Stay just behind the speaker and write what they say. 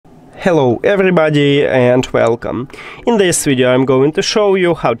Hello everybody and welcome. In this video I'm going to show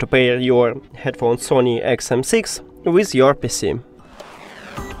you how to pair your headphone SONY XM6 with your PC.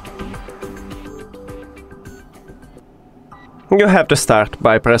 You have to start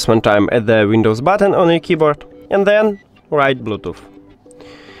by press one time at the Windows button on your keyboard and then write Bluetooth.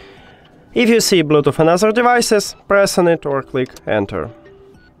 If you see Bluetooth on other devices, press on it or click Enter.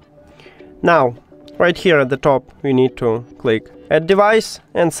 Now, right here at the top you need to click Add Device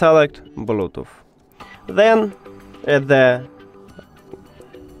and select Bluetooth. Then at the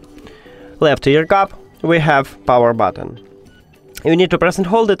left ear cup we have Power button. You need to press and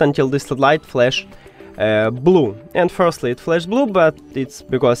hold it until this light flashes blue. And firstly it flashed blue, but it's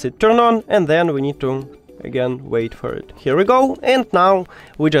because it turned on, and then we need to again wait for it. Here we go, and now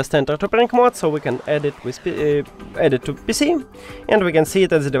we just enter to prank mode, so we can add it to PC, and we can see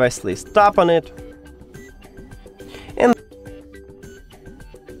it as a device list. Tap on it